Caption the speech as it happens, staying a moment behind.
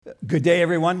Good day,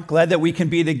 everyone. Glad that we can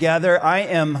be together. I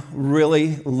am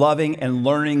really loving and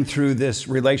learning through this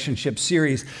relationship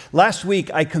series. Last week,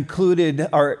 I concluded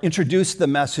or introduced the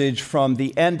message from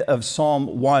the end of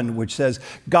Psalm 1, which says,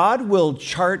 God will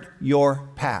chart your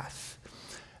path.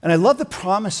 And I love the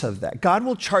promise of that. God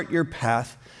will chart your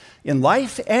path in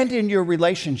life and in your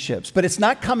relationships, but it's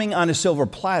not coming on a silver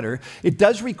platter. It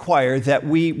does require that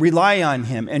we rely on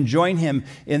him and join him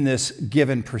in this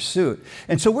given pursuit.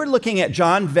 And so we're looking at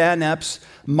John Van Epp's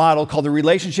model called the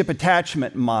relationship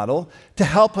attachment model to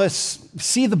help us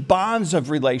see the bonds of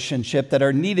relationship that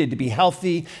are needed to be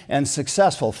healthy and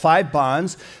successful. 5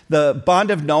 bonds. The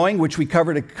bond of knowing, which we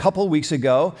covered a couple weeks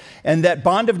ago, and that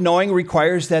bond of knowing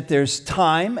requires that there's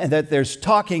time and that there's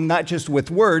talking, not just with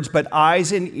words, but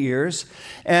eyes and ears,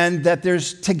 and that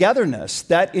there's togetherness.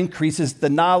 That increases the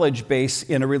knowledge base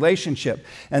in a relationship.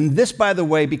 And this, by the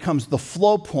way, becomes the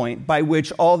flow point by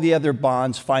which all the other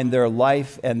bonds find their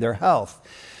life and their health.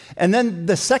 And then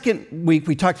the second week,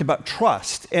 we talked about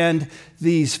trust and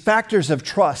these factors of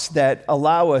trust that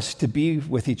allow us to be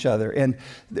with each other. And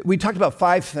we talked about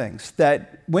 5 things,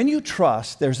 that when you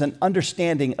trust, there's an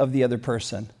understanding of the other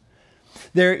person.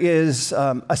 There is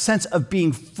a sense of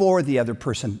being for the other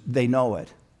person. They know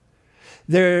it.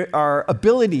 There are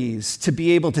abilities to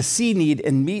be able to see need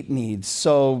and meet needs,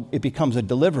 so it becomes a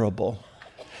deliverable.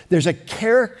 There's a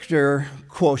character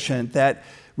quotient that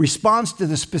responds to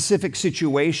the specific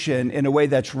situation in a way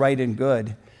that's right and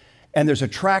good. And there's a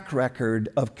track record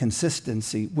of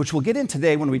consistency, which we'll get in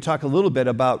today when we talk a little bit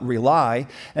about rely.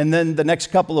 And then the next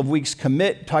couple of weeks,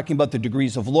 commit, talking about the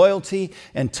degrees of loyalty,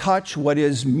 and touch, what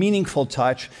is meaningful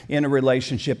touch in a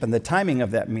relationship and the timing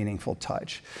of that meaningful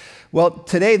touch. Well,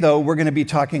 today, though, we're going to be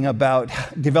talking about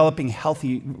developing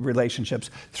healthy relationships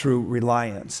through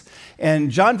reliance.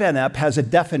 And John Van Epp has a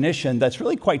definition that's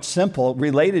really quite simple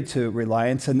related to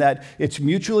reliance, and that it's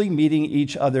mutually meeting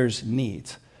each other's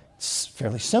needs. It's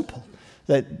fairly simple.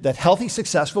 That healthy,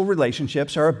 successful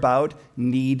relationships are about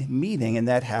need meeting, and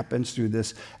that happens through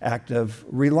this act of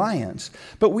reliance.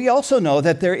 But we also know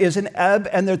that there is an ebb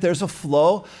and that there's a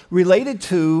flow related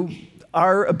to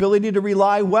our ability to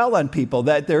rely well on people,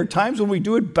 that there are times when we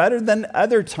do it better than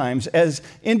other times, as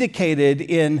indicated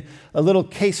in a little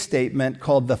case statement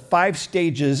called The 5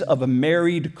 Stages of a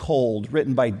Married Cold,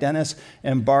 written by Dennis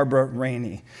and Barbara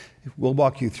Rainey. We'll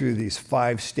walk you through these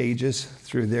 5 stages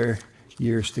through their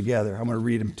years together. I'm going to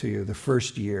read them to you. The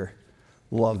first year,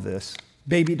 love this.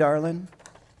 Baby darling,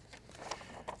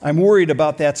 I'm worried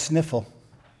about that sniffle,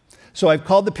 so I've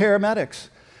called the paramedics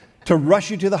to rush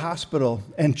you to the hospital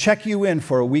and check you in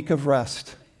for a week of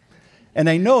rest. And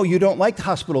I know you don't like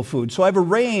hospital food, so I've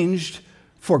arranged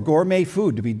for gourmet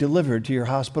food to be delivered to your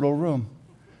hospital room.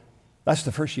 That's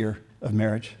the first year of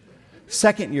marriage.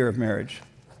 Second year of marriage.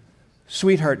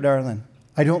 Sweetheart, darling,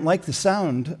 I don't like the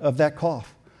sound of that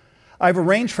cough. I've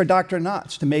arranged for Dr.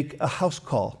 Knotts to make a house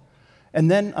call, and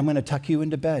then I'm going to tuck you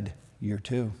into bed. Year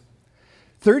 2.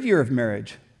 Third year of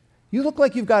marriage. You look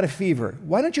like you've got a fever.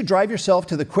 Why don't you drive yourself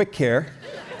to the quick care,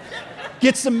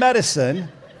 get some medicine,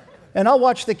 and I'll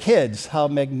watch the kids. How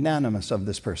magnanimous of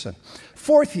this person.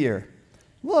 Fourth year,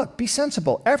 look, be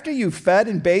sensible. After you've fed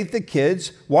and bathed the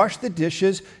kids, washed the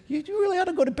dishes, you really ought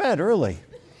to go to bed early.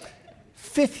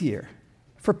 Fifth year,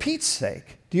 for Pete's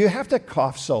sake, do you have to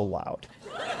cough so loud?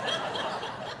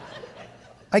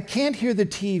 I can't hear the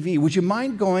TV. Would you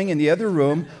mind going in the other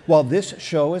room while this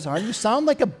show is on? You sound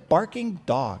like a barking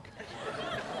dog.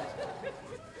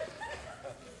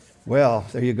 Well,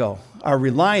 there you go. Our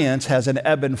reliance has an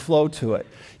ebb and flow to it.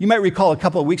 You might recall a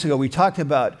couple of weeks ago, we talked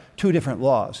about 2 different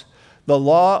laws. The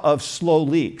law of slow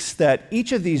leaks, that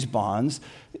each of these bonds,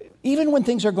 even when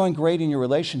things are going great in your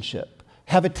relationship,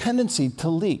 have a tendency to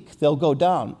leak. They'll go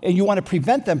down, and you want to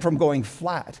prevent them from going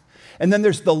flat. And then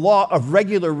there's the law of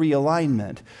regular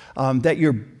realignment, that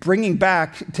you're bringing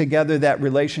back together that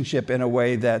relationship in a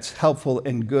way that's helpful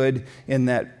and good in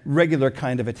that regular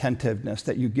kind of attentiveness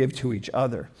that you give to each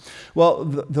other. Well,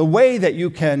 the way that you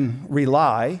can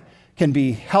rely can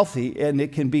be healthy and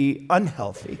it can be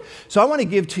unhealthy. So I want to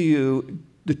give to you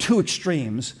the 2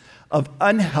 extremes of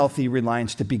unhealthy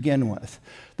reliance to begin with.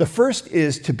 The first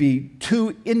is to be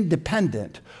too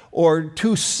independent or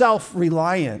too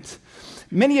self-reliant.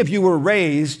 Many of you were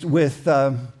raised with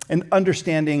an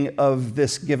understanding of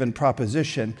this given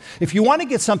proposition. If you want to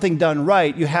get something done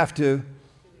right, you have to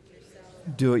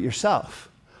do it yourself.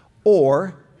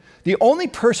 Or the only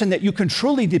person that you can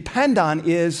truly depend on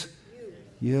is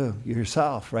you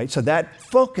yourself, right? So that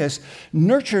focus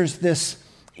nurtures this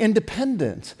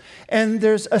independence. And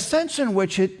there's a sense in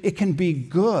which it can be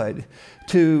good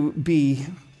to be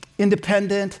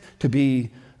independent, to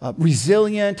be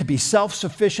resilient, to be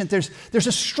self-sufficient. There's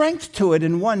a strength to it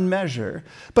in one measure,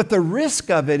 but the risk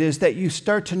of it is that you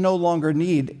start to no longer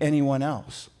need anyone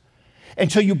else.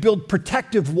 And so you build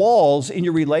protective walls in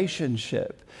your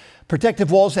relationship, protective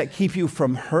walls that keep you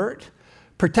from hurt,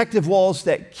 protective walls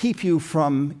that keep you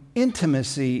from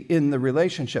intimacy in the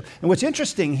relationship. And what's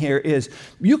interesting here is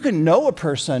you can know a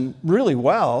person really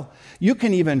well, you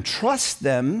can even trust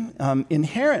them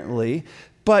inherently,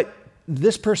 but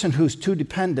this person who's too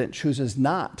dependent chooses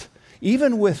not.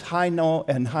 Even with high know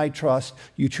and high trust,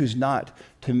 you choose not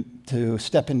to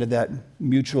step into that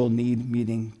mutual need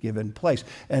meeting given place.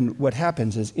 And what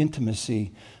happens is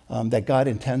intimacy that God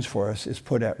intends for us is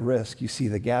put at risk. You see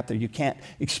the gap there. You can't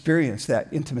experience that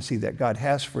intimacy that God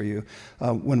has for you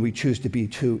when we choose to be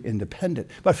too independent.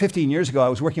 About 15 years ago, I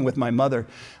was working with my mother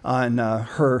on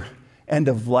her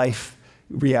end-of-life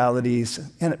realities.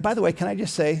 And by the way, can I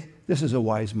just say, this is a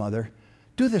wise mother.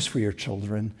 Do this for your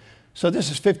children. So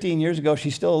this is 15 years ago.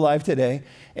 She's still alive today.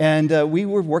 And we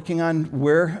were working on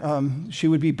where she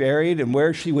would be buried and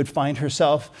where she would find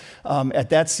herself at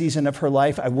that season of her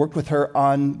life. I worked with her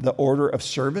on the order of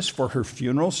service for her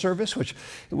funeral service, which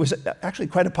was actually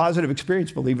quite a positive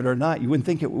experience, believe it or not. You wouldn't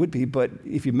think it would be, but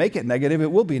if you make it negative,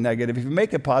 it will be negative. If you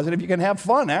make it positive, you can have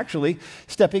fun, actually,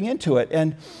 stepping into it.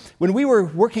 And when we were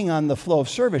working on the flow of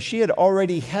service, she had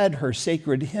already had her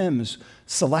sacred hymns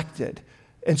selected.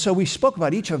 And so we spoke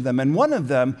about each of them, and one of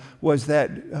them was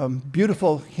that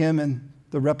beautiful hymn in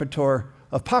the repertoire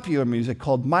of popular music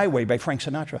called My Way by Frank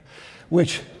Sinatra,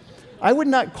 which I would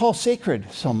not call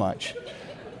sacred so much.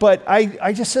 But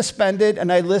I just suspended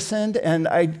and I listened, and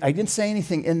I didn't say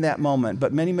anything in that moment.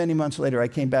 But many, many months later, I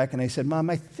came back and I said, Mom,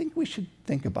 I think we should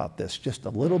think about this just a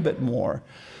little bit more,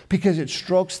 because it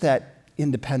strokes that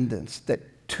independence,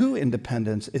 that too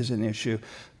independence is an issue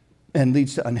and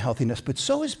leads to unhealthiness, but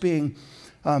so is being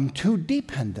too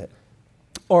dependent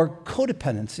or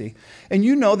codependency. And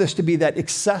you know this to be that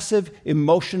excessive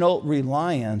emotional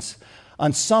reliance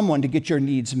on someone to get your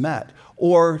needs met,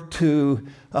 or to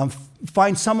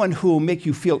find someone who will make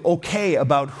you feel okay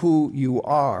about who you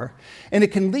are. And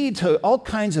it can lead to all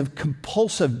kinds of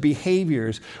compulsive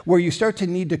behaviors where you start to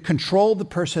need to control the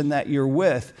person that you're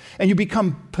with, and you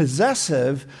become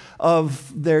possessive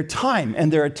of their time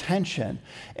and their attention.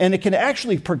 And it can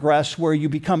actually progress where you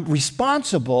become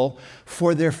responsible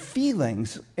for their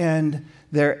feelings and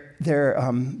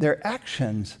their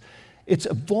actions. It's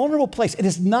a vulnerable place. It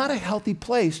is not a healthy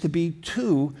place to be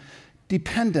too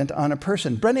dependent on a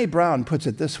person. Brené Brown puts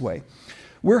it this way: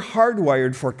 we're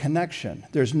hardwired for connection.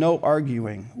 There's no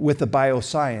arguing with the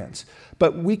bioscience,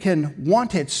 but we can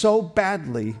want it so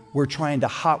badly, we're trying to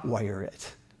hotwire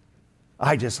it.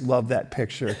 I just love that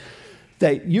picture,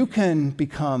 that you can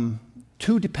become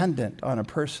too dependent on a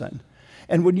person.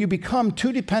 And when you become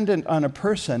too dependent on a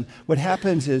person, what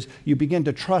happens is you begin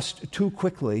to trust too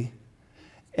quickly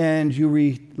and you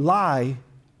rely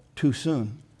too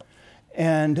soon.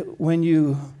 And when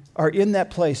you are in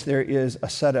that place, there is a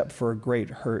setup for great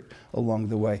hurt along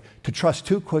the way. To trust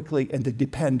too quickly and to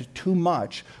depend too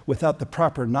much without the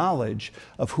proper knowledge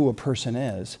of who a person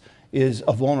is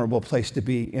a vulnerable place to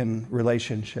be in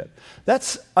relationship.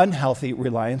 That's unhealthy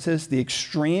reliances, the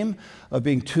extreme of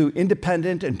being too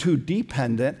independent and too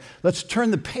dependent. Let's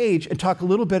turn the page and talk a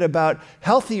little bit about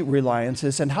healthy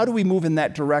reliances and how do we move in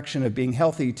that direction of being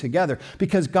healthy together,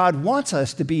 because God wants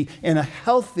us to be in a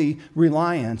healthy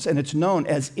reliance, and it's known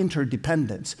as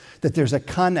interdependence, that there's a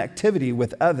connectivity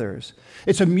with others.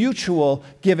 It's a mutual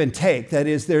give and take. That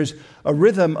is, there's a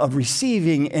rhythm of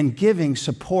receiving and giving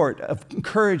support, of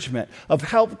encouragement, of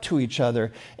help to each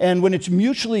other. And when it's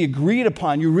mutually agreed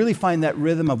upon, you really find that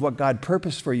rhythm of what God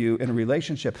purposed for you in a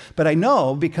relationship. But I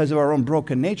know, because of our own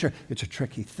broken nature, it's a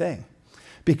tricky thing.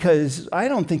 Because I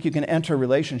don't think you can enter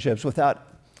relationships without,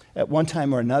 at one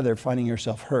time or another, finding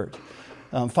yourself hurt.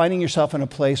 Finding yourself in a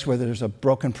place where there's a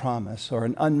broken promise or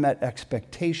an unmet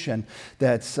expectation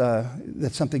that's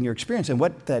something you're experiencing. And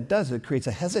what that does, it creates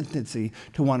a hesitancy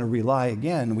to want to rely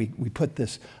again. We put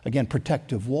this, again,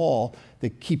 protective wall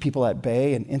that keep people at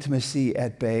bay and intimacy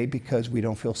at bay because we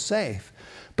don't feel safe.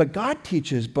 But God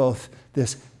teaches both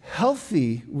this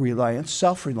healthy reliance,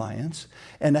 self-reliance,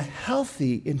 and a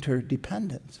healthy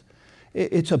interdependence.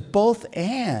 It's a both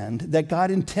and that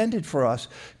God intended for us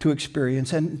to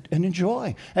experience and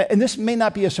enjoy. And this may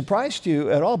not be a surprise to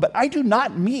you at all, but I do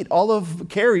not meet all of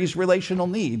Carrie's relational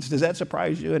needs. Does that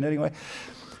surprise you in any way?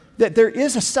 That there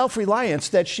is a self-reliance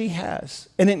that she has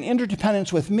and an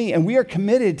interdependence with me, and we are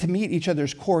committed to meet each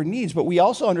other's core needs, but we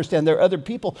also understand there are other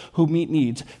people who meet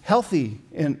needs, healthy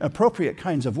and appropriate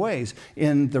kinds of ways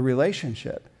in the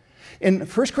relationship. In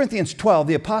 1 Corinthians 12,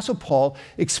 the Apostle Paul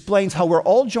explains how we're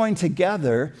all joined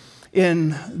together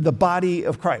in the body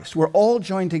of Christ. We're all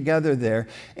joined together there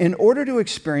in order to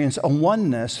experience a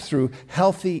oneness through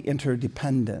healthy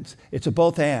interdependence. It's a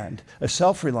both and, a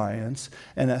self-reliance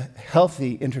and a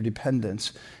healthy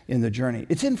interdependence in the journey.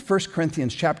 It's in 1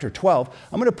 Corinthians chapter 12.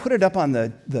 I'm going to put it up on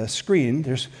the screen.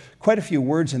 There's quite a few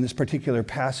words in this particular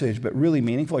passage, but really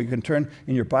meaningful. You can turn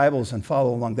in your Bibles and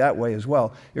follow along that way as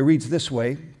well. It reads this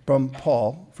way from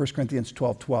Paul, 1 Corinthians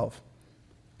 12:12.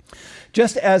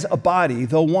 Just as a body,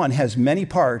 though one, has many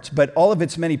parts, but all of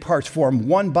its many parts form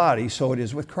one body, so it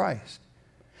is with Christ.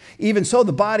 Even so,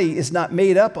 the body is not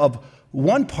made up of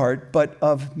one part, but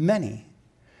of many.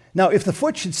 Now, if the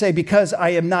foot should say, because I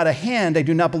am not a hand, I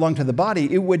do not belong to the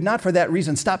body, it would not for that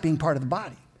reason stop being part of the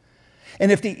body.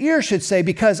 And if the ear should say,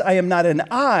 because I am not an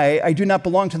eye, I do not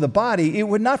belong to the body, it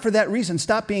would not for that reason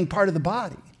stop being part of the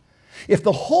body. If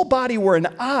the whole body were an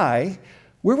eye,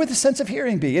 where would the sense of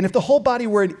hearing be? And if the whole body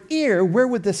were an ear, where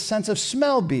would the sense of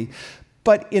smell be?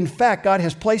 But in fact, God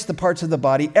has placed the parts of the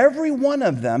body, every one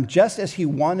of them, just as he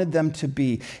wanted them to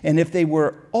be. And if they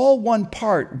were all one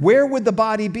part, where would the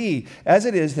body be? As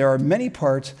it is, there are many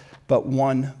parts, but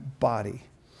one body.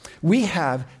 We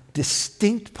have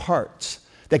distinct parts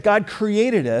that God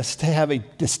created us to have a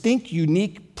distinct,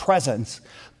 unique presence,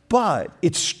 but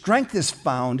its strength is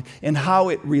found in how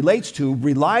it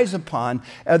relies upon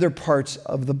other parts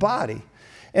of the body.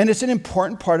 And it's an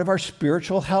important part of our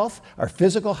spiritual health, our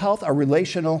physical health, our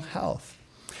relational health.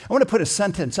 I want to put a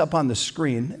sentence up on the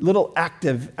screen, a little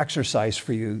active exercise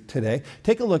for you today.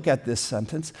 Take a look at this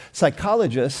sentence.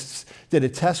 Psychologists did a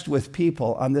test with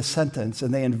people on this sentence,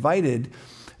 and they invited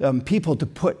people to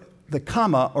put the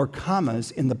comma or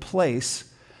commas in the place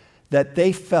that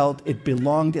they felt it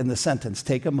belonged in the sentence.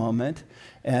 Take a moment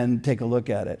and take a look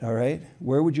at it, all right?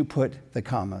 Where would you put the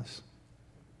commas?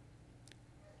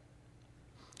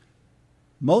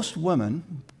 Most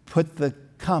women put the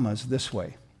commas this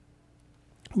way.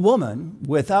 Woman,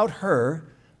 without her,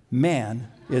 man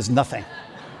is nothing.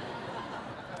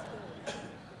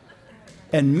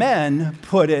 And men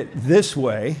put it this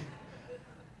way.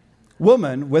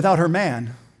 Woman, without her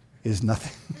man, is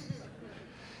nothing.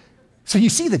 So you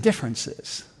see the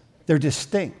differences. They're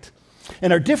distinct.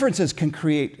 And our differences can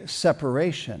create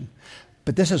separation.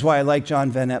 But this is why I like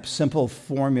John Van Epps' simple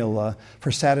formula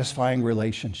for satisfying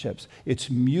relationships. It's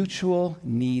mutual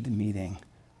need meeting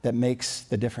that makes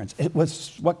the difference. It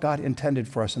was what God intended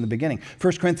for us in the beginning.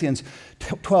 1 Corinthians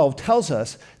 12 tells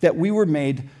us that we were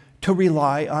made to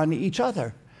rely on each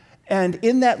other. And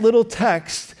in that little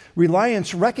text,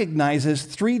 reliance recognizes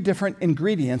three different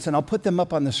ingredients, and I'll put them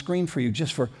up on the screen for you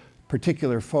just for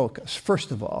particular focus.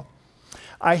 First of all,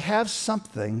 I have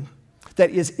something that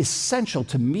is essential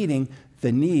to meeting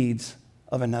the needs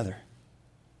of another.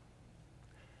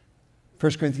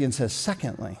 1 Corinthians says,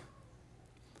 secondly,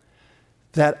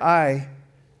 that I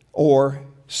or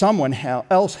someone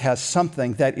else has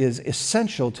something that is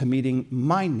essential to meeting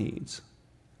my needs.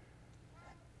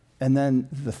 And then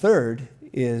the third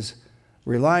is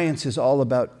reliance is all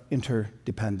about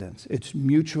interdependence. It's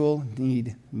mutual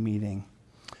need meeting.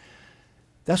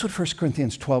 That's what 1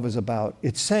 Corinthians 12 is about.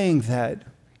 It's saying that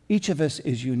each of us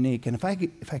is unique. And if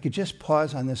I could just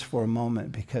pause on this for a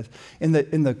moment, because in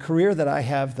the career that I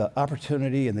have, the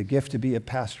opportunity and the gift to be a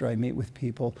pastor, I meet with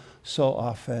people so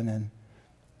often, and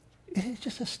it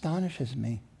just astonishes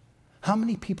me how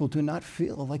many people do not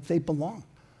feel like they belong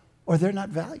or they're not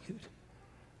valued.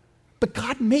 But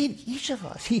God made each of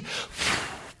us. He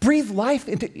breathed life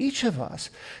into each of us,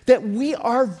 that we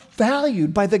are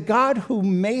valued by the God who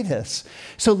made us.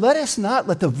 So let us not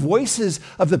let the voices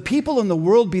of the people in the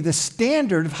world be the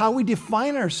standard of how we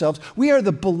define ourselves. We are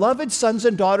the beloved sons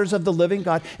and daughters of the living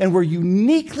God, and we're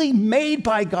uniquely made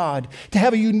by God to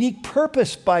have a unique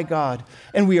purpose by God,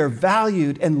 and we are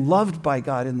valued and loved by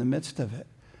God in the midst of it.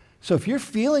 So if you're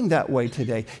feeling that way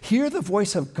today, hear the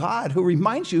voice of God who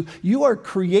reminds you you are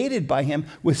created by him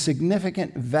with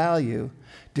significant value,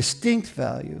 distinct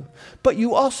value. But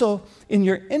you also, in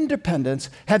your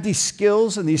independence, have these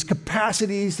skills and these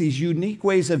capacities, these unique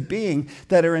ways of being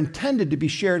that are intended to be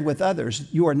shared with others.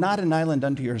 You are not an island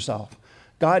unto yourself.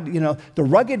 God, the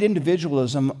rugged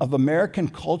individualism of American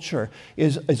culture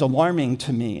is alarming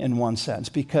to me in one sense,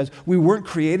 because we weren't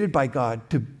created by God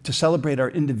to celebrate our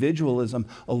individualism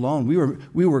alone.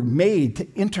 We were made to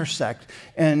intersect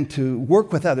and to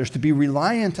work with others, to be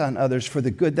reliant on others for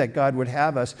the good that God would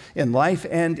have us in life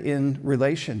and in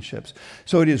relationships.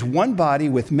 So it is one body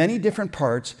with many different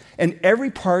parts, and every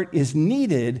part is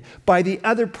needed by the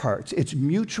other parts. It's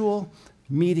mutual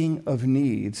meeting of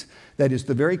needs that is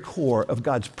the very core of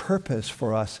God's purpose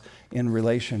for us in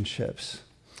relationships.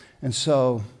 And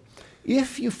so,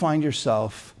 if you find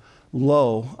yourself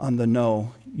low on the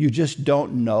no, you just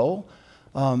don't know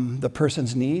the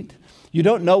person's need, you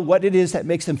don't know what it is that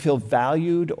makes them feel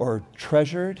valued or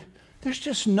treasured, there's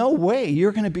just no way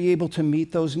you're going to be able to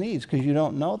meet those needs because you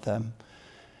don't know them.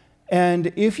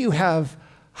 And if you have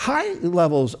high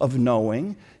levels of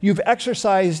knowing, you've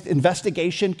exercised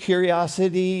investigation,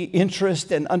 curiosity,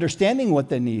 interest, and understanding what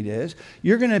the need is,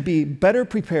 you're going to be better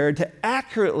prepared to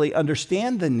accurately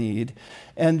understand the need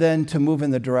and then to move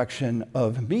in the direction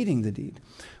of meeting the need.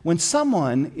 When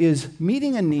someone is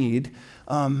meeting a need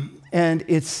and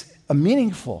it's a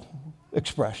meaningful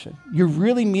expression, you're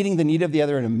really meeting the need of the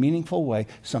other in a meaningful way,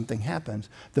 something happens.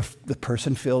 The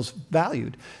person feels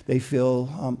valued. They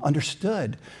feel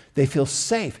understood. They feel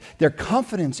safe. Their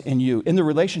confidence in you, in the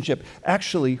relationship,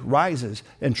 actually rises,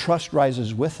 and trust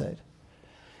rises with it.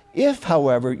 If,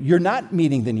 however, you're not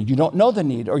meeting the need, you don't know the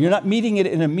need, or you're not meeting it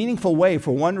in a meaningful way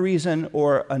for one reason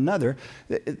or another,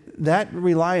 that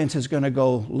reliance is going to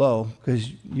go low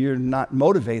because you're not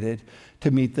motivated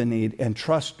to meet the need, and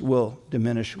trust will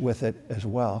diminish with it as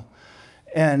well.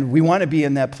 And we want to be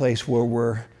in that place where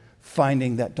we're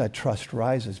finding that trust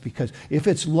rises, because if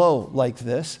it's low like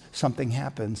this, something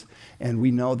happens, and we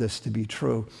know this to be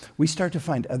true. We start to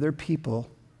find other people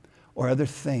or other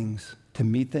things to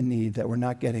meet the need that we're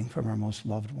not getting from our most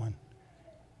loved one.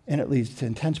 And it leads to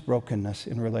intense brokenness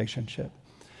in relationship.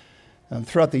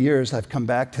 Throughout the years, I've come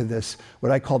back to this,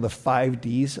 what I call the 5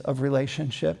 Ds of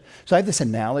relationship. So I have this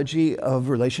analogy of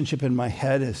relationship in my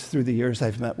head as through the years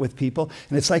I've met with people,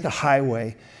 and it's like a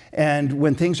highway. And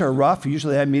when things are rough,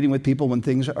 usually I'm meeting with people when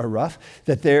things are rough,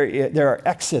 that there are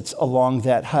exits along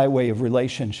that highway of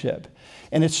relationship.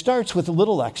 And it starts with a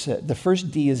little exit. The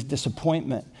first D is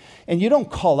disappointment. And you don't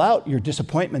call out your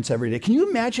disappointments every day. Can you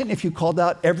imagine if you called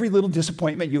out every little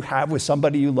disappointment you have with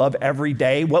somebody you love every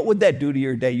day? What would that do to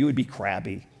your day? You would be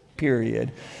crabby,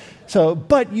 period.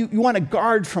 But you want to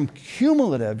guard from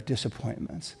cumulative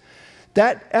disappointments.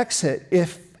 That exit,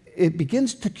 if it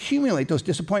begins to accumulate those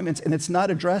disappointments and it's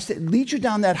not addressed, it leads you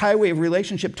down that highway of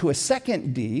relationship to a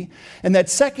second D. And that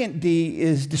second D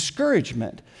is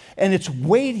discouragement. And it's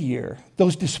weightier.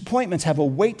 Those disappointments have a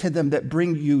weight to them that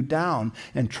bring you down,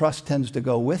 and trust tends to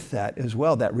go with that as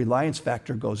well. That reliance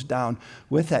factor goes down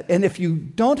with that. And if you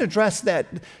don't address that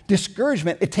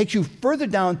discouragement, it takes you further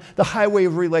down the highway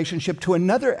of relationship to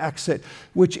another exit,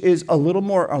 which is a little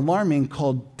more alarming,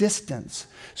 called distance.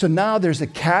 So now there's a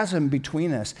chasm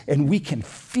between us, and we can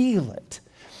feel it.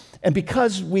 And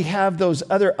because we have those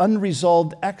other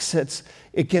unresolved exits,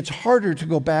 it gets harder to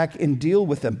go back and deal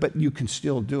with them, but you can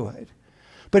still do it.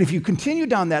 But if you continue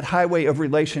down that highway of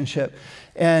relationship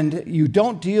and you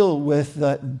don't deal with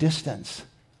the distance,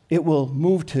 it will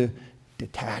move to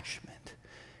detachment.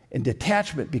 And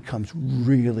detachment becomes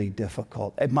really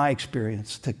difficult, in my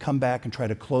experience, to come back and try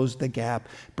to close the gap,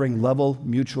 bring level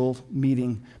mutual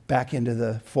meeting back into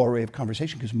the foray of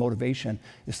conversation, because motivation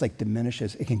is like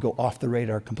diminishes. It can go off the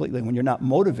radar completely. When you're not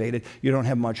motivated, you don't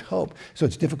have much hope. So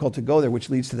it's difficult to go there, which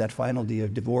leads to that final D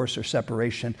of divorce or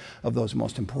separation of those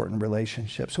most important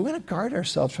relationships. So we're going to guard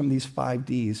ourselves from these 5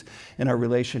 Ds in our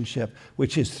relationship,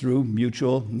 which is through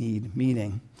mutual need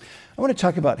meeting. I want to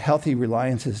talk about healthy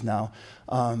reliances now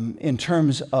in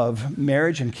terms of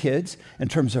marriage and kids, in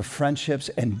terms of friendships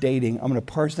and dating. I'm going to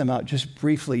parse them out just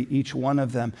briefly, each one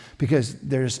of them, because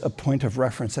there's a point of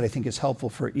reference that I think is helpful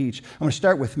for each. I'm going to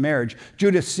start with marriage.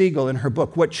 Judith Siegel, in her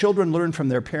book, What Children Learn from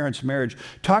Their Parents' Marriage,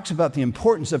 talks about the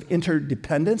importance of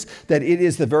interdependence, that it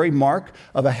is the very mark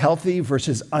of a healthy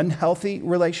versus unhealthy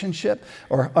relationship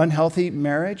or unhealthy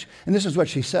marriage. And this is what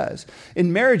she says.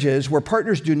 In marriages where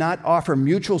partners do not offer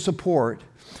mutual support,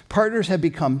 partners have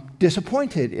become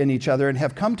disappointed in each other and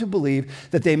have come to believe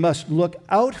that they must look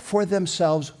out for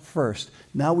themselves first.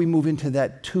 Now we move into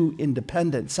that too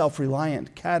independent,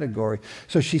 self-reliant category.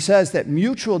 So she says that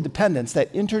mutual dependence,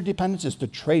 that interdependence, is the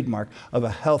trademark of a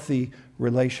healthy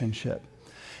relationship.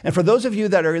 And for those of you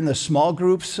that are in the small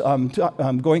groups,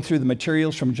 going through the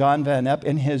materials from John Van Epp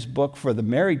in his book for the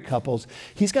married couples,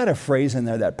 he's got a phrase in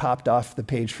there that popped off the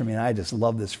page for me, and I just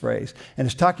love this phrase. And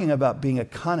it's talking about being a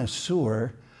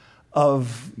connoisseur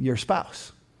of your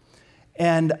spouse.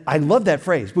 And I love that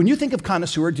phrase. When you think of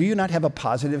connoisseur, do you not have a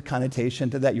positive connotation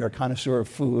to that? You're a connoisseur of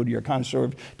food, you're a connoisseur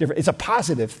of different, it's a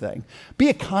positive thing. Be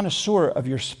a connoisseur of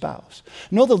your spouse.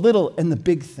 Know the little and the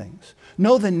big things.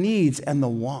 Know the needs and the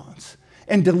wants.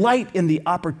 and delight in the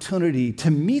opportunity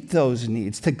to meet those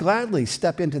needs, to gladly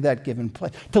step into that given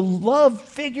place, to love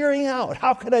figuring out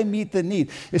how could I meet the need,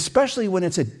 especially when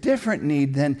it's a different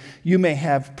need than you may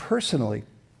have personally.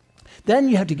 Then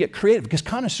you have to get creative, because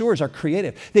connoisseurs are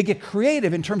creative. They get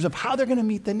creative in terms of how they're going to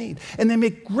meet the need. And they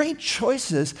make great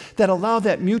choices that allow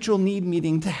that mutual need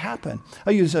meeting to happen.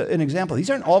 I'll use an example.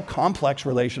 These aren't all complex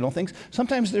relational things.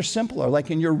 Sometimes they're simpler, like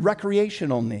in your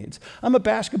recreational needs. I'm a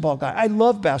basketball guy. I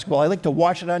love basketball. I like to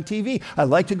watch it on TV. I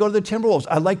like to go to the Timberwolves.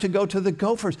 I like to go to the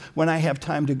Gophers when I have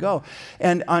time to go.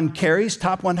 And on Carrie's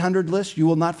top 100 list, you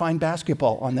will not find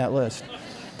basketball on that list.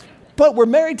 But we're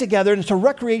married together, and it's a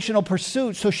recreational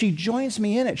pursuit, so she joins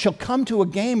me in it. She'll come to a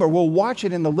game, or we'll watch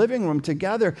it in the living room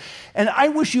together. And I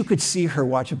wish you could see her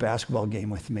watch a basketball game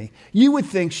with me. You would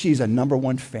think she's a number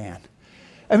one fan.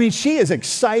 I mean, she is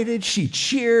excited. She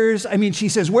cheers. I mean, she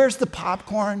says, "Where's the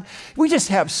popcorn?" We just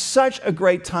have such a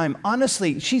great time.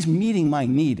 Honestly, she's meeting my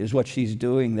need is what she's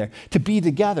doing there, to be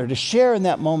together, to share in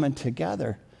that moment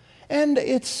together. And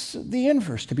it's the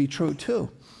inverse to be true, too.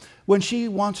 When she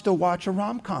wants to watch a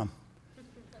rom-com,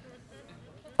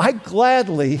 I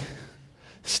gladly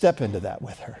step into that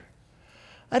with her.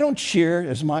 I don't cheer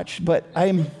as much, but I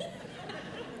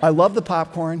love the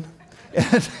popcorn,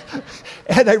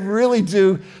 and I really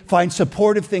do find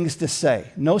supportive things to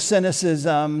say. No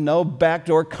cynicism, no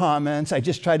backdoor comments. I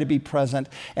just try to be present,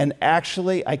 and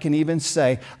actually, I can even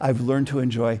say I've learned to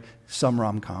enjoy some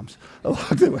rom-coms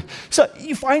along the way. So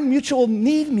you find mutual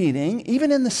need meeting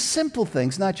even in the simple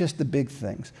things, not just the big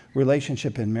things.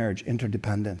 Relationship in marriage,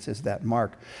 interdependence is that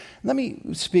mark. Let me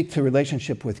speak to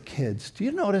relationship with kids. Do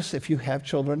you notice if you have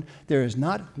children, there is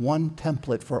not one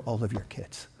template for all of your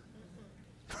kids,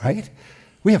 right?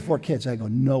 We have 4 kids. I go,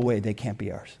 no way, they can't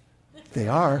be ours. They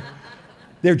are.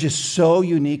 They're just so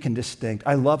unique and distinct.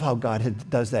 I love how God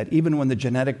does that. Even when the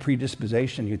genetic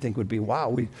predisposition you'd think would be,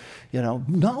 wow,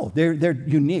 no, they're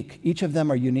unique. Each of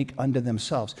them are unique unto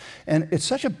themselves. And it's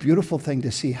such a beautiful thing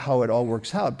to see how it all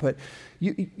works out. But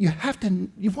you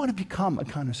want to become a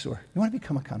connoisseur. You want to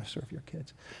become a connoisseur of your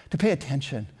kids, to pay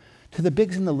attention to the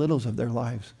bigs and the littles of their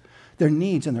lives, their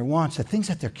needs and their wants, the things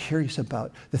that they're curious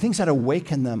about, the things that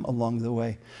awaken them along the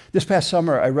way. This past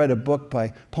summer, I read a book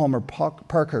by Palmer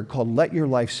Parker called Let Your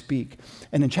Life Speak.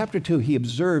 And in chapter 2, he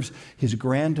observes his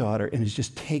granddaughter and is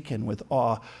just taken with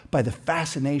awe by the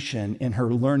fascination in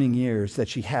her learning years that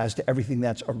she has to everything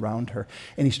that's around her.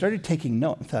 And he started taking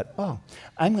note and thought,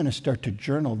 I'm going to start to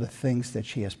journal the things that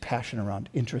she has passion around,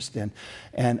 interest in,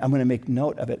 and I'm going to make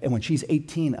note of it. And when she's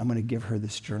 18, I'm going to give her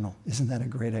this journal. Isn't that a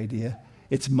great idea?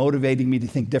 It's motivating me to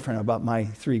think different about my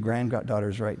 3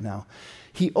 granddaughters right now.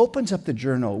 He opens up the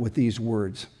journal with these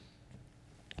words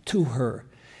to her.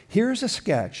 Here's a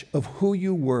sketch of who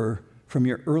you were from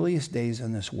your earliest days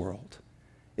in this world.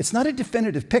 It's not a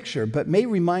definitive picture, but may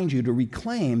remind you to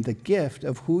reclaim the gift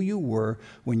of who you were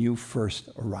when you first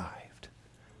arrived.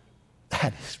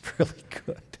 That is really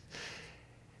good.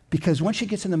 Because once she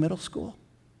gets into middle school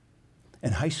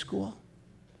and high school,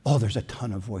 there's a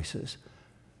ton of voices.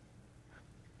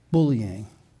 Bullying,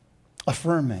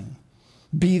 affirming,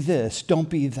 be this, don't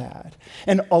be that.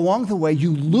 And along the way,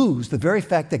 you lose the very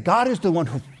fact that God is the one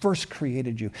who first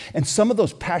created you. And some of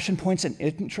those passion points and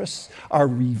interests are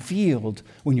revealed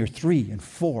when you're 3 and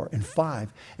 4 and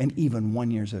 5 and even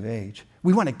 1 years of age.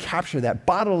 We want to capture that,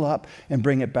 bottle up, and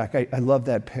bring it back. I love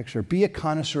that picture. Be a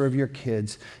connoisseur of your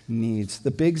kids' needs,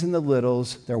 the bigs and the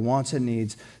littles, their wants and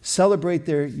needs. Celebrate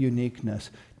their uniqueness.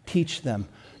 Teach them.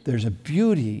 There's a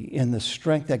beauty in the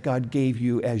strength that God gave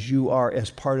you as you are as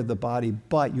part of the body,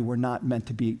 but you were not meant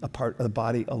to be a part of the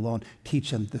body alone. Teach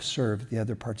them to serve the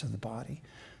other parts of the body.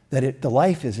 That the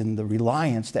life is in the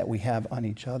reliance that we have on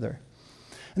each other.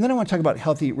 And then I want to talk about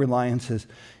healthy reliances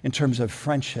in terms of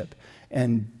friendship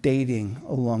and dating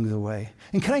along the way.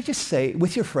 And can I just say,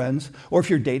 with your friends, or if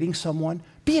you're dating someone,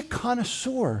 be a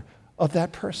connoisseur of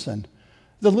that person.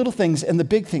 The little things and the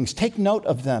big things, take note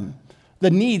of them. The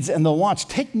needs and the wants,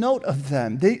 take note of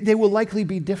them. They will likely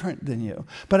be different than you.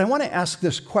 But I want to ask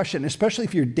this question, especially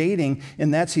if you're dating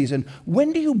in that season,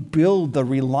 when do you build the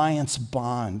reliance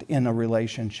bond in a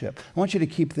relationship? I want you to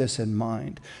keep this in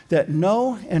mind, that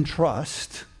know and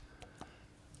trust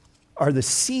are the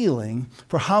ceiling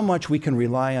for how much we can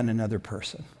rely on another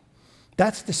person.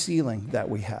 That's the ceiling that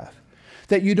we have.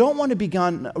 That you don't want to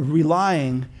begin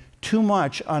relying too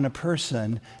much on a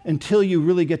person until you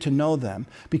really get to know them.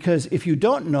 Because if you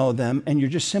don't know them and you're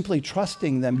just simply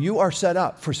trusting them, you are set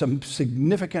up for some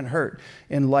significant hurt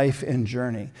in life and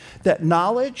journey. That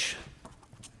knowledge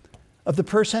of the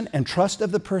person and trust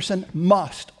of the person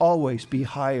must always be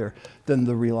higher than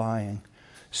the relying.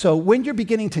 So when you're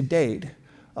beginning to date,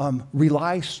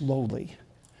 rely slowly.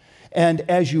 And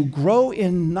as you grow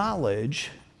in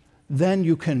knowledge, then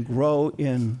you can grow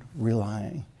in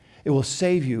relying. It will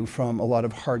save you from a lot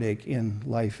of heartache in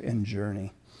life and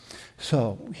journey.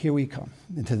 So here we come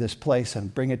into this place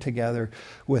and bring it together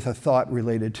with a thought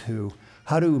related to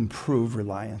how to improve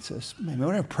reliances.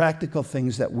 What are practical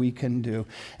things that we can do?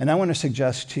 And I want to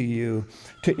suggest to you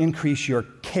to increase your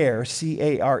care,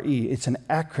 C-A-R-E. It's an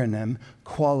acronym,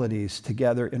 qualities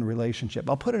together in relationship.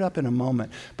 I'll put it up in a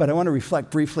moment, but I want to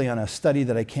reflect briefly on a study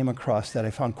that I came across that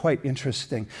I found quite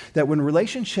interesting, that when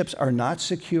relationships are not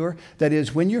secure, that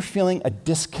is, when you're feeling a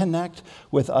disconnect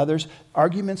with others,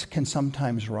 arguments can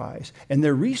sometimes rise. And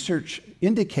their research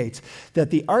indicates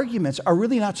that the arguments are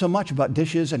really not so much about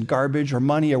dishes and garbage or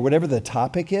money or whatever the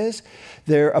topic is.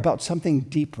 They're about something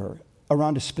deeper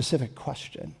around a specific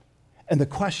question. And the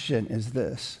question is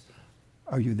this: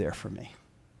 are you there for me?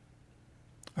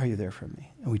 Are you there for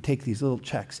me? And we take these little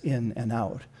checks in and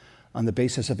out on the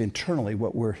basis of internally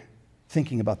what we're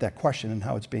thinking about that question and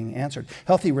how it's being answered.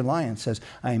 Healthy reliance says,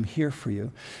 I am here for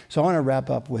you. So I want to wrap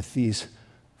up with these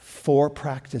 4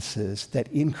 practices that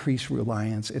increase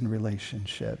reliance in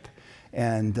relationship.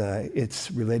 And it's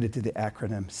related to the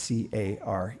acronym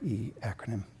C-A-R-E,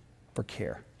 acronym for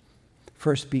care.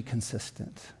 First, be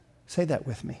consistent. Say that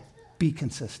with me. Be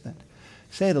consistent.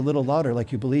 Say it a little louder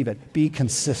like you believe it. Be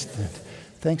consistent.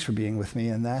 Thanks for being with me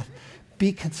in that.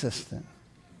 Be consistent.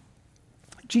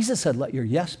 Jesus said, let your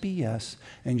yes be yes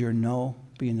and your no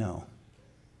be no.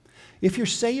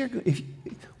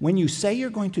 When you say you're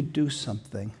going to do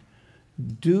something,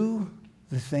 do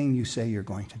the thing you say you're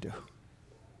going to do.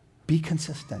 Be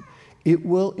consistent. It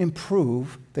will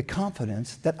improve the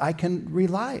confidence that I can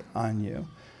rely on you.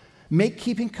 Make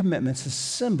keeping commitments a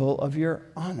symbol of your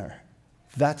honor.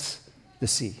 That's the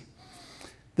C.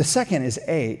 The second is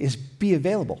A, is be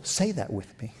available. Say that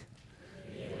with me.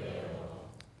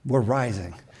 We're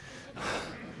rising.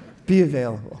 Be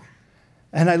available.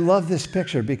 And I love this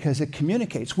picture because it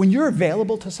communicates. When you're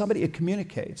available to somebody, it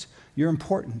communicates. You're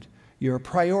important. You're a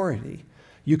priority.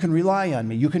 You can rely on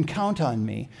me. You can count on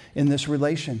me in this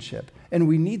relationship. And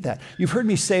we need that. You've heard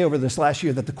me say over this last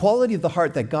year that the quality of the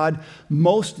heart that God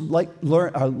most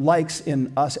likes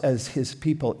in us as his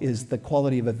people is the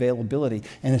quality of availability.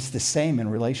 And it's the same in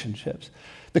relationships.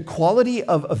 The quality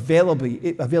of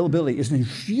availability is an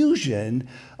infusion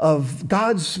of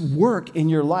God's work in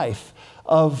your life,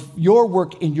 of your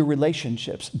work in your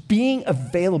relationships. Being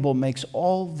available makes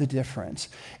all the difference.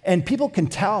 And people can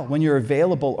tell when you're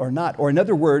available or not. Or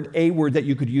another word, a word that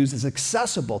you could use is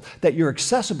accessible, that you're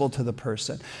accessible to the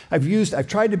person. I've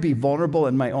tried to be vulnerable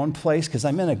in my own place because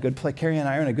I'm in a good place. Carrie and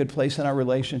I are in a good place in our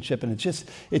relationship. And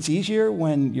it's easier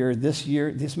when you're this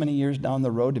many years down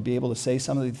the road to be able to say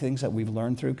some of the things that we've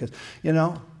learned through. Because,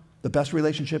 the best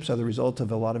relationships are the result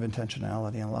of a lot of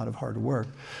intentionality and a lot of hard work.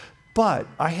 But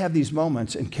I have these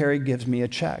moments, and Carrie gives me a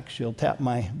check. She'll tap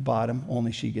my bottom,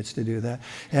 only she gets to do that,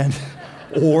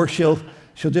 or she'll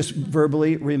just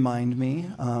verbally remind me,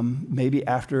 maybe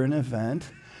after an event.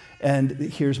 And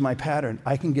here's my pattern.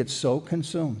 I can get so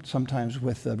consumed sometimes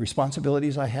with the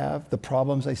responsibilities I have, the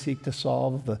problems I seek to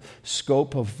solve, the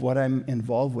scope of what I'm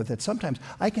involved with, that sometimes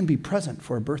I can be present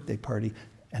for a birthday party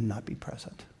and not be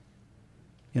present.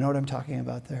 You know what I'm talking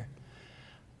about there?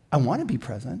 I want to be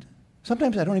present.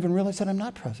 Sometimes I don't even realize that I'm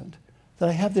not present, that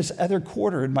I have this other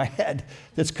quarter in my head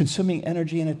that's consuming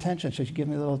energy and attention. So you give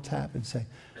me a little tap and say,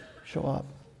 show up,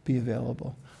 be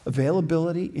available.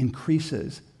 Availability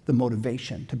increases the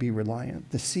motivation to be reliant.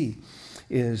 The C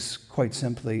is quite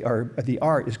simply, or the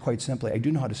R is quite simply, I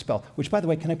do know how to spell, which, by the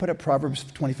way, can I put up Proverbs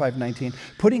 25:19?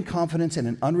 Putting confidence in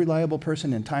an unreliable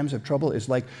person in times of trouble is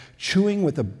like chewing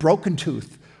with a broken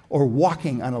tooth or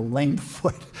walking on a lame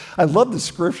foot. I love the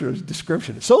scripture's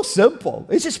description. It's so simple.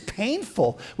 It's just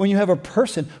painful when you have a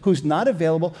person who's not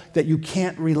available that you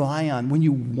can't rely on, when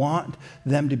you want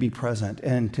them to be present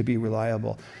and to be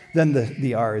reliable. Then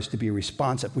the R is to be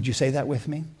responsive. Would you say that with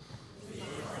me?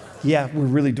 Yeah, we're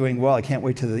really doing well. I can't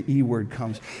wait till the E word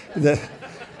comes. The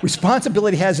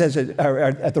responsibility has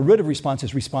at the root of response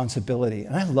is responsibility.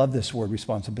 And I love this word,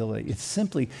 responsibility. It's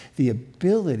simply the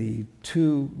ability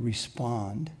to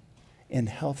respond in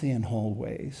healthy and whole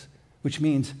ways, which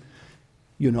means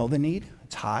you know the need,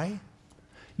 it's high.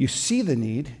 You see the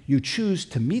need, you choose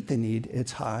to meet the need,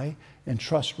 it's high, and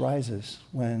trust rises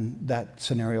when that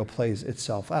scenario plays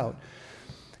itself out.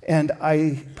 And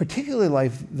I particularly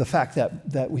like the fact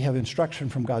that we have instruction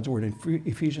from God's word. In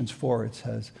Ephesians 4, it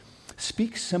says,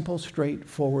 speak simple,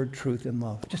 straightforward truth in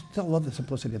love. I love the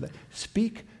simplicity of that.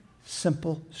 Speak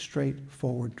simple,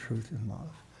 straightforward truth in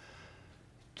love.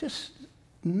 Just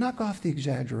knock off the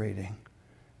exaggerating.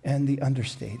 and the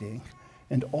understating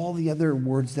and all the other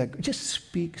words that just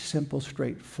speak simple,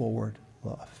 straightforward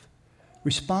love.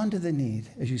 Respond to the need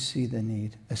as you see the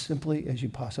need, as simply as you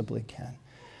possibly can.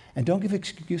 And don't give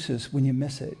excuses when you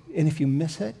miss it. And if you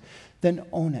miss it, then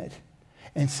own it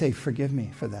and say, forgive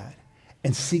me for that.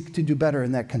 And seek to do better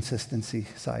in that consistency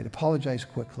side. Apologize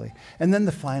quickly. And then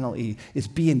the final E is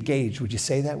be engaged. Would you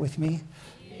say that with me?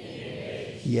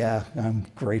 Yeah, I'm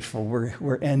grateful.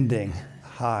 We're ending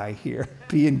high here.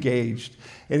 Be engaged.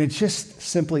 And it's just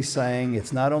simply saying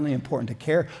it's not only important to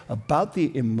care about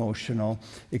the emotional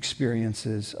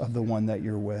experiences of the one that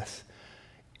you're with,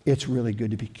 it's really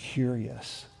good to be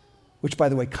curious. Which, by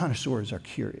the way, connoisseurs are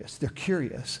curious. They're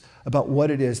curious about what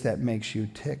it is that makes you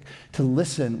tick. To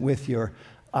listen with your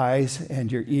eyes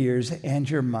and your ears and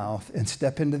your mouth and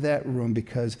step into that room,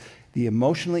 because the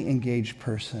emotionally engaged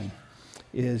person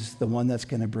is the one that's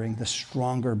going to bring the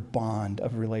stronger bond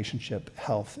of relationship,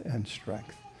 health, and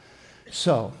strength.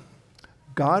 So,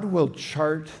 God will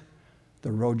chart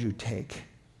the road you take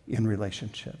in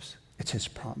relationships. It's His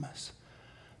promise.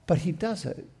 But He does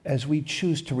it as we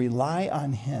choose to rely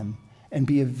on Him and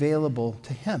be available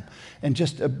to Him. And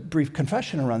just a brief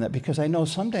confession around that, because I know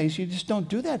some days you just don't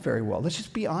do that very well. Let's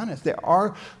just be honest. There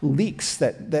are leaks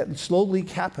that slow leak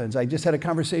happens. I just had a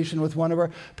conversation with one of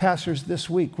our pastors this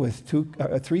week with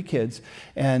 3 kids,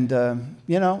 and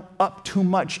up too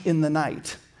much in the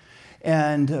night.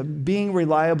 And being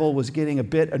reliable was getting a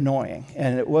bit annoying,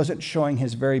 and it wasn't showing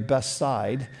his very best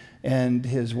side. And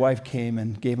his wife came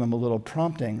and gave him a little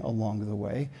prompting along the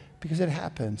way, because it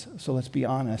happens. So let's be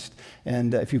honest.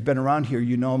 And if you've been around here,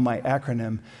 you know my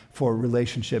acronym for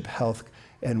relationship health,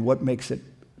 and what makes it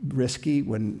risky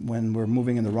when we're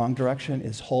moving in the wrong direction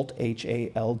is HALT,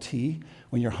 H-A-L-T.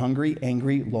 When you're hungry,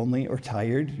 angry, lonely, or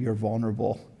tired, you're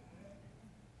vulnerable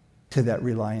to that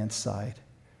reliance side.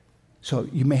 So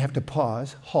you may have to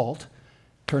pause, halt,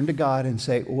 turn to God and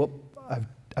say, whoop,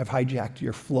 I've hijacked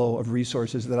your flow of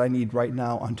resources that I need right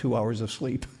now on 2 hours of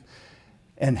sleep,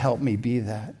 and help me be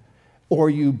that. Or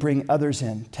you bring others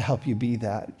in to help you be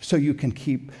that, so you can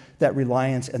keep that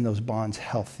reliance and those bonds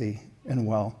healthy and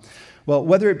well. Well,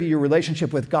 whether it be your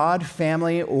relationship with God,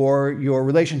 family, or your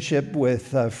relationship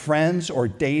with friends or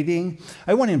dating,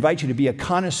 I want to invite you to be a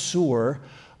connoisseur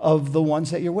of the ones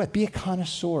that you're with. Be a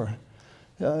connoisseur.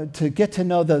 To get to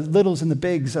know the littles and the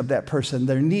bigs of that person,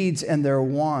 their needs and their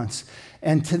wants,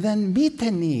 and to then meet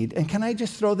the need. And can I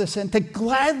just throw this in? To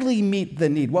gladly meet the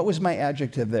need. What was my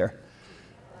adjective there?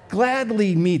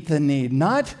 Gladly meet the need.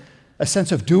 Not a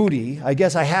sense of duty. I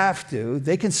guess I have to.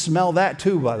 They can smell that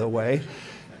too, by the way.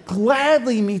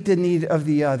 Gladly meet the need of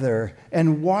the other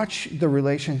and watch the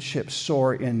relationship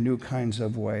soar in new kinds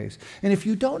of ways. And if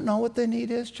you don't know what the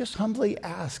need is, just humbly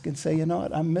ask and say, you know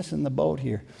what, I'm missing the boat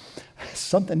here.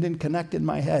 Something didn't connect in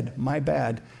my head. My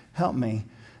bad. Help me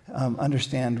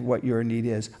understand what your need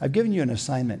is. I've given you an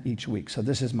assignment each week, so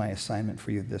this is my assignment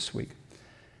for you this week.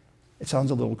 It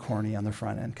sounds a little corny on the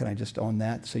front end. Can I just own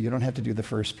that? So you don't have to do the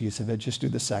first piece of it. Just do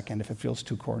the second if it feels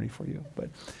too corny for you. But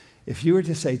if you were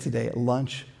to say today at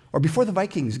lunch or before the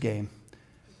Vikings game,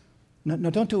 no,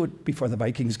 don't do it before the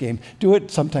Vikings game. Do it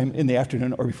sometime in the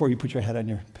afternoon or before you put your head on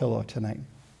your pillow tonight.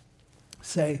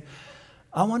 Say,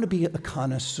 I want to be a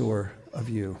connoisseur of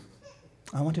you.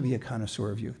 I want to be a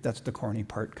connoisseur of you. That's the corny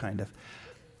part, kind of.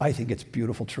 I think it's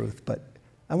beautiful truth, but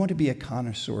I want to be a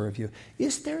connoisseur of you.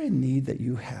 Is there a need that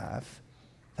you have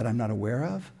that I'm not aware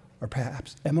of, or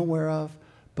perhaps am aware of,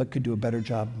 but could do a better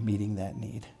job meeting that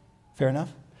need? Fair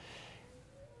enough?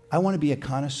 I want to be a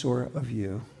connoisseur of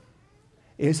you.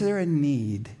 Is there a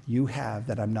need you have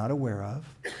that I'm not aware of,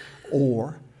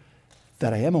 or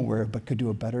that I am aware of but could do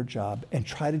a better job, and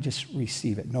try to just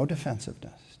receive it? No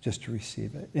defensiveness, just to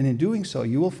receive it. And in doing so,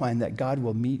 you will find that God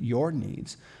will meet your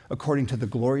needs according to the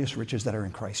glorious riches that are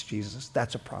in Christ Jesus.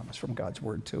 That's a promise from God's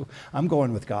word too. I'm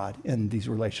going with God in these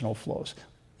relational flows.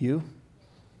 You?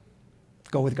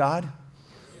 Go with God?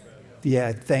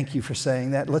 Yeah, thank you for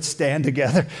saying that. Let's stand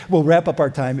together. We'll wrap up our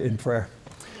time in prayer.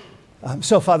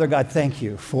 So, Father God, thank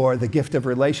you for the gift of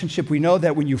relationship. We know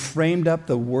that when you framed up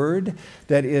the word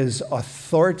that is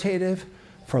authoritative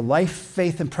for life,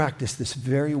 faith, and practice, this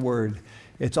very word,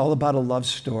 it's all about a love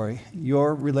story,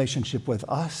 your relationship with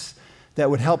us that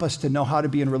would help us to know how to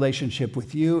be in relationship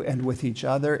with you and with each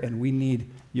other, and we need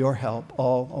your help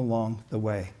all along the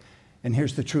way. And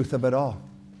here's the truth of it all.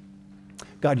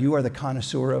 God, you are the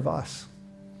connoisseur of us.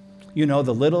 You know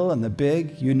the little and the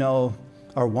big. You know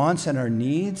our wants and our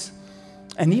needs.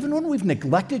 And even when we've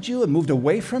neglected you and moved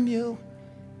away from you,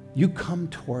 you come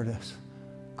toward us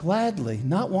gladly,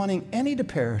 not wanting any to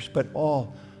perish, but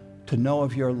all to know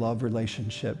of your love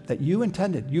relationship that you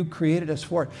intended. You created us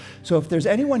for it. So if there's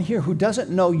anyone here who doesn't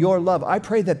know your love, I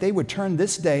pray that they would turn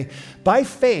this day by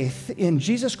faith in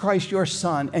Jesus Christ, your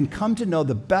Son, and come to know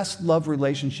the best love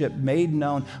relationship made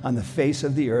known on the face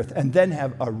of the earth, and then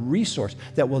have a resource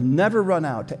that will never run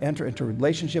out to enter into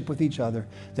relationship with each other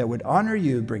that would honor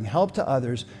you, bring help to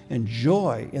others, and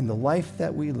joy in the life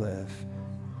that we live.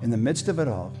 In the midst of it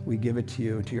all, we give it to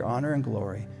you, to your honor and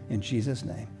glory. In Jesus'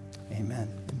 name,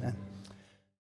 amen.